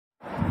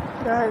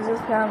Guys,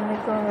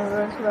 assalamualaikum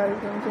viewers,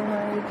 welcome to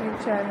my YouTube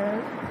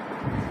channel.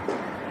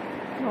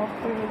 Hope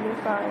you will be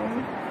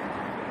fine.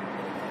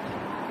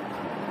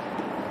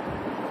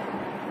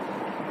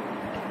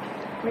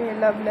 May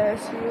Allah bless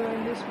you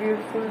in this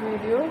beautiful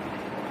video.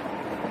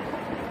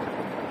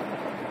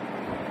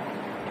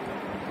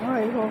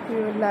 I hope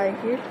you will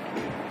like it.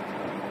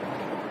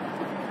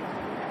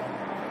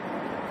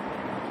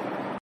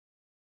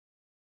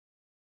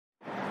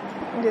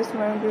 This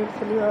my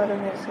beautifully or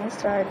amazing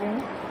styling.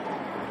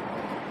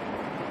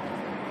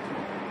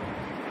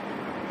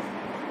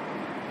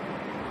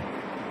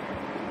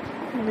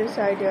 These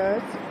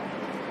ideas,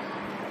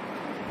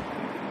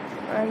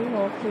 I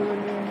hope you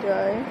will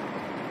enjoy.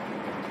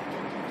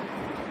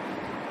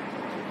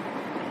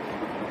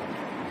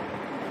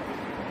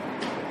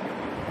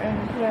 And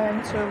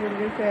friends, so will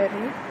be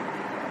very.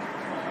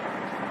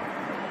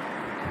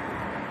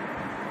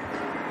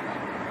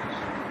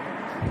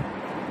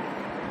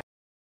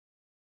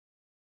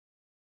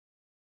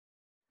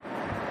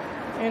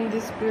 In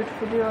this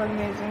beautifully or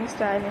amazing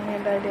styling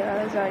and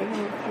ideas, I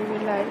hope you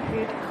will like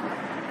it.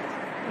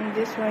 In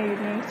this my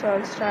unique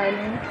soul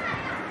styling,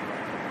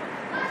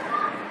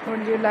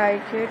 would you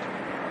like it?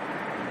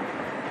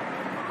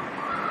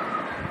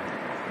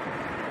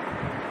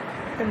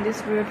 In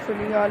this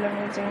beautifully all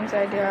amazing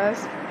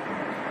ideas,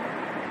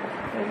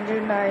 would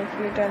you like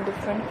it? And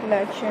different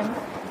collection.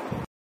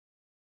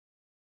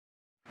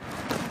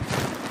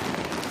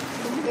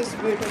 In this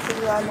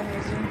beautifully all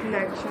amazing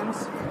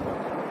collections,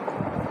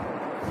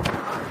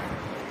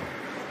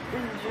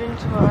 would you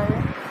enjoy?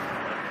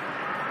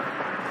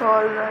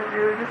 All are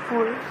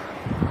beautiful,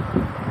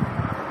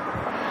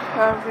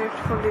 have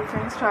beautiful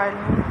different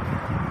styling.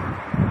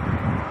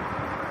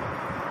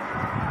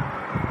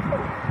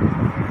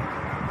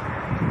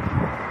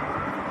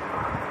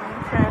 And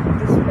friend,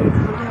 this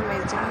beautifully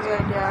amazing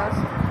ideas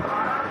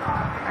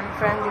and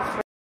friend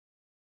different.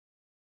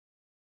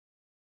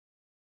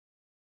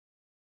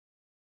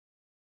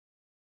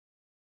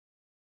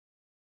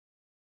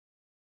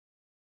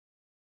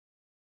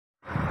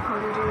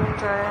 Will you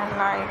enjoy and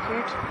like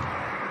it?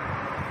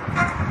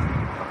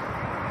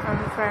 And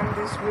friend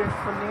this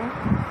beautifully.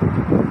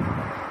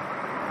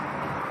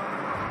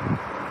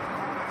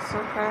 So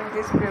friend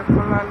this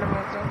beautiful all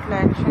amazing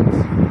collections.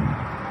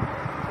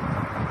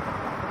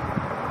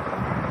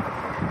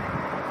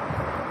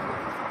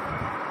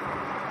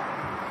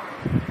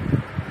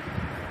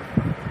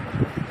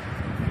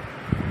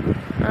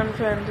 And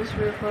friend this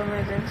beautiful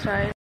amazing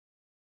style.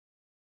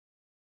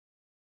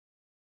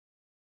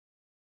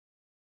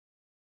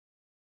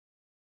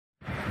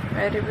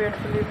 Very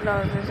beautifully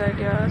blouses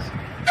ideas.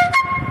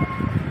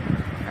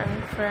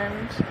 And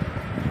friends,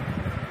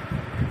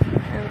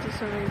 and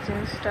this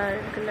amazing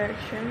style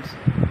collections.